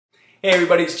Hey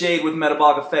everybody, it's Jade with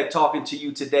Metabolic Effect talking to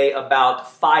you today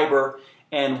about fiber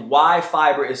and why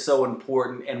fiber is so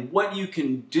important and what you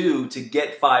can do to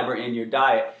get fiber in your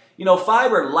diet. You know,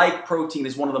 fiber, like protein,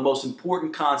 is one of the most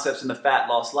important concepts in the fat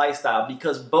loss lifestyle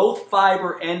because both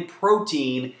fiber and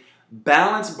protein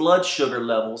balance blood sugar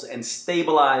levels and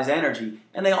stabilize energy,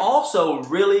 and they also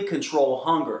really control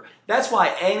hunger. That's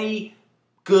why any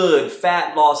good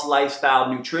fat loss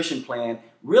lifestyle nutrition plan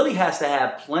really has to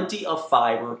have plenty of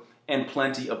fiber and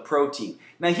plenty of protein.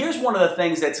 Now here's one of the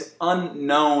things that's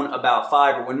unknown about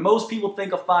fiber. When most people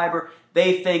think of fiber,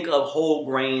 they think of whole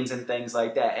grains and things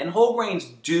like that. And whole grains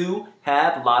do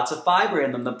have lots of fiber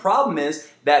in them. The problem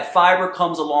is that fiber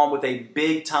comes along with a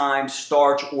big time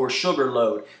starch or sugar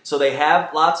load. So they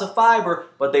have lots of fiber,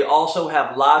 but they also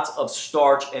have lots of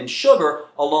starch and sugar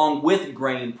along with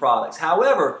grain products.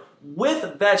 However,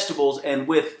 with vegetables and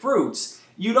with fruits,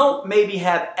 you don't maybe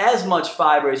have as much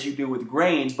fiber as you do with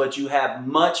grains, but you have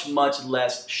much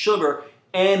less sugar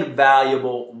and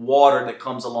valuable water that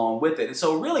comes along with it. And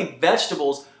so really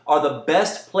vegetables are the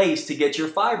best place to get your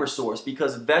fiber source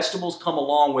because vegetables come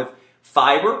along with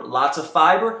fiber, lots of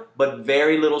fiber, but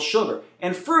very little sugar.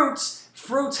 And fruits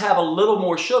have a little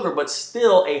more sugar, but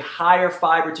still a higher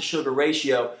fiber to sugar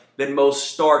ratio than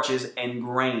most starches and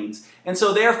grains. And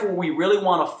so therefore we really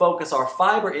want to focus our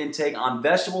fiber intake on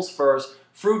vegetables first,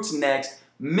 fruits next,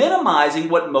 minimizing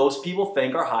what most people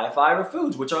think are high fiber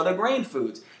foods, which are the grain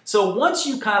foods. So once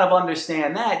you kind of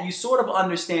understand that, you sort of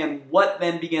understand what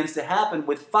then begins to happen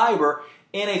with fiber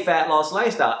in a fat loss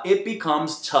lifestyle. It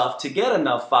becomes tough to get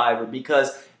enough fiber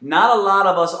because not a lot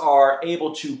of us are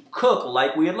able to cook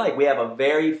like we'd like. We have a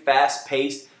very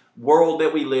fast-paced world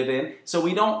that we live in, so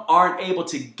we aren't able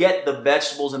to get the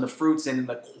vegetables and the fruits in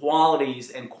the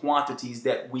qualities and quantities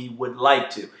that we would like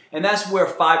to. And that's where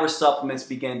fiber supplements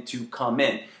begin to come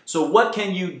in. So what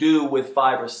can you do with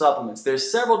fiber supplements?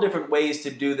 There's several different ways to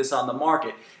do this on the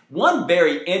market. One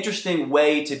very interesting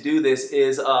way to do this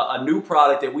is a new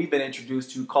product that we've been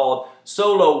introduced to called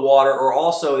Solo Water, or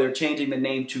also they're changing the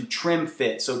name to Trim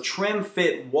Fit. So Trim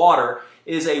Fit Water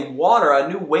is a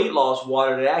new weight loss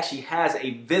water that actually has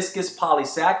a viscous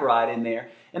polysaccharide in there.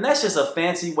 And that's just a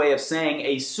fancy way of saying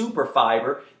a super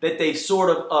fiber that they've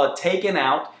sort of taken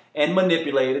out and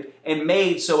manipulated and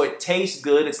made so it tastes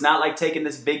good. It's not like taking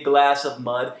this big glass of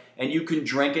mud and you can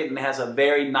drink it and it has a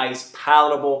very nice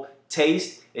palatable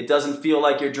taste. It doesn't feel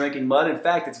like you're drinking mud. In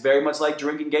fact, it's very much like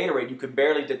drinking Gatorade. You can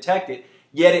barely detect it,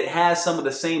 yet it has some of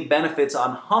the same benefits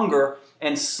on hunger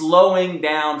and slowing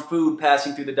down food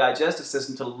passing through the digestive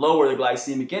system to lower the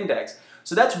glycemic index.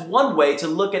 So that's one way to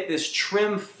look at this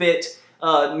Trim Fit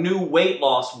new weight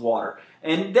loss water.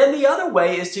 And then the other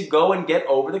way is to go and get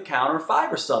over-the-counter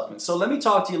fiber supplements. So let me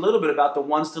talk to you a little bit about the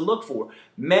ones to look for.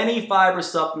 Many fiber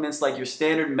supplements like your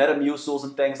standard Metamucils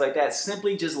and things like that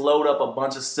simply just load up a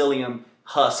bunch of psyllium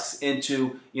husks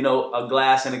into, a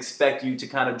glass and expect you to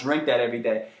kind of drink that every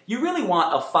day. You really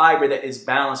want a fiber that is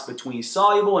balanced between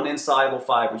soluble and insoluble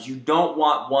fibers. You don't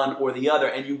want one or the other,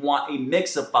 and you want a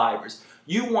mix of fibers.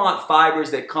 You want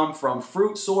fibers that come from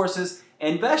fruit sources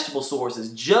and vegetable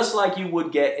sources, just like you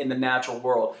would get in the natural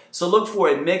world. So look for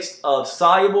a mix of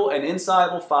soluble and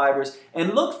insoluble fibers,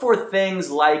 and look for things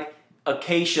like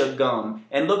acacia gum,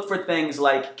 and look for things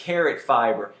like carrot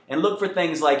fiber, and look for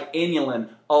things like inulin,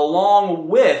 along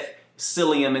with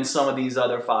psyllium and some of these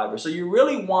other fibers. So you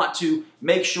really want to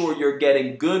make sure you're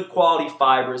getting good quality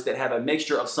fibers that have a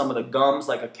mixture of some of the gums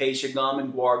like acacia gum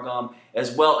and guar gum,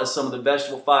 as well as some of the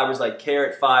vegetable fibers like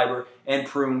carrot fiber and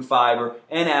prune fiber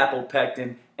and apple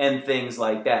pectin and things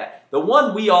like that. The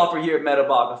one we offer here at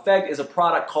Metabolic Effect is a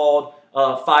product called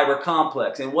Fiber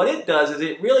Complex, and what it does is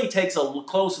it really takes a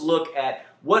close look at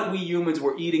what we humans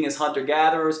were eating as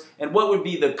hunter-gatherers and what would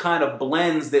be the kind of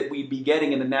blends that we'd be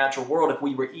getting in the natural world if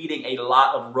we were eating a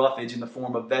lot of roughage in the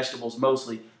form of vegetables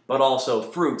mostly, but also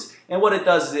fruits. And what it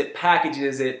does is it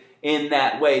packages it in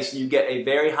that way, so you get a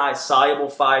very high soluble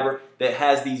fiber that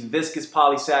has these viscous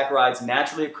polysaccharides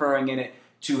naturally occurring in it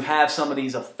to have some of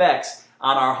these effects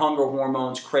on our hunger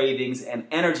hormones, cravings, and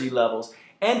energy levels.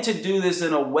 And to do this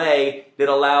in a way that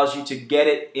allows you to get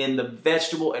it in the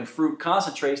vegetable and fruit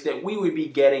concentrates that we would be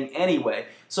getting anyway.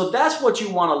 So that's what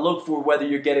you want to look for, whether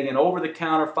you're getting an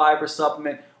over-the-counter fiber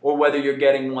supplement or whether you're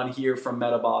getting one here from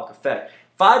Metabolic Effect.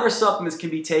 Fiber supplements can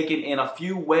be taken in a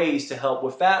few ways to help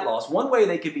with fat loss. One way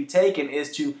they can be taken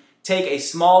is to take a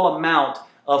small amount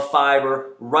of fiber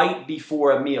right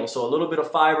before a meal. So a little bit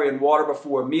of fiber in water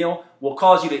before a meal will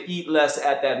cause you to eat less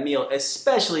at that meal,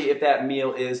 especially if that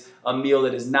meal is a meal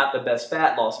that is not the best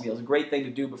fat loss meal. It's a great thing to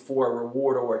do before a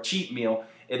reward or a cheat meal.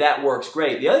 That works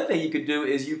great. The other thing you could do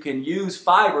is you can use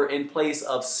fiber in place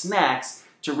of snacks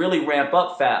to really ramp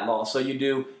up fat loss. So you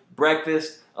do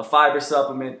breakfast, a fiber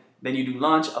supplement, then you do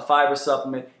lunch, a fiber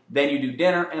supplement, then you do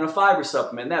dinner and a fiber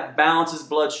supplement. And that balances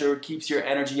blood sugar, keeps your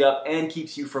energy up, and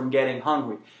keeps you from getting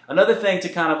hungry. Another thing to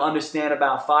kind of understand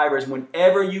about fiber is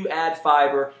whenever you add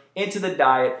fiber into the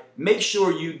diet, make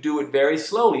sure you do it very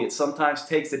slowly. It sometimes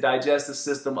takes the digestive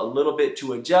system a little bit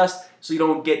to adjust so you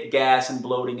don't get gas and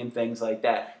bloating and things like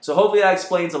that. So hopefully that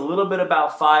explains a little bit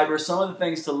about fiber, some of the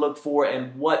things to look for,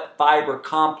 and what fiber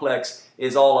complex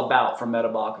is all about for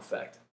metabolic effect.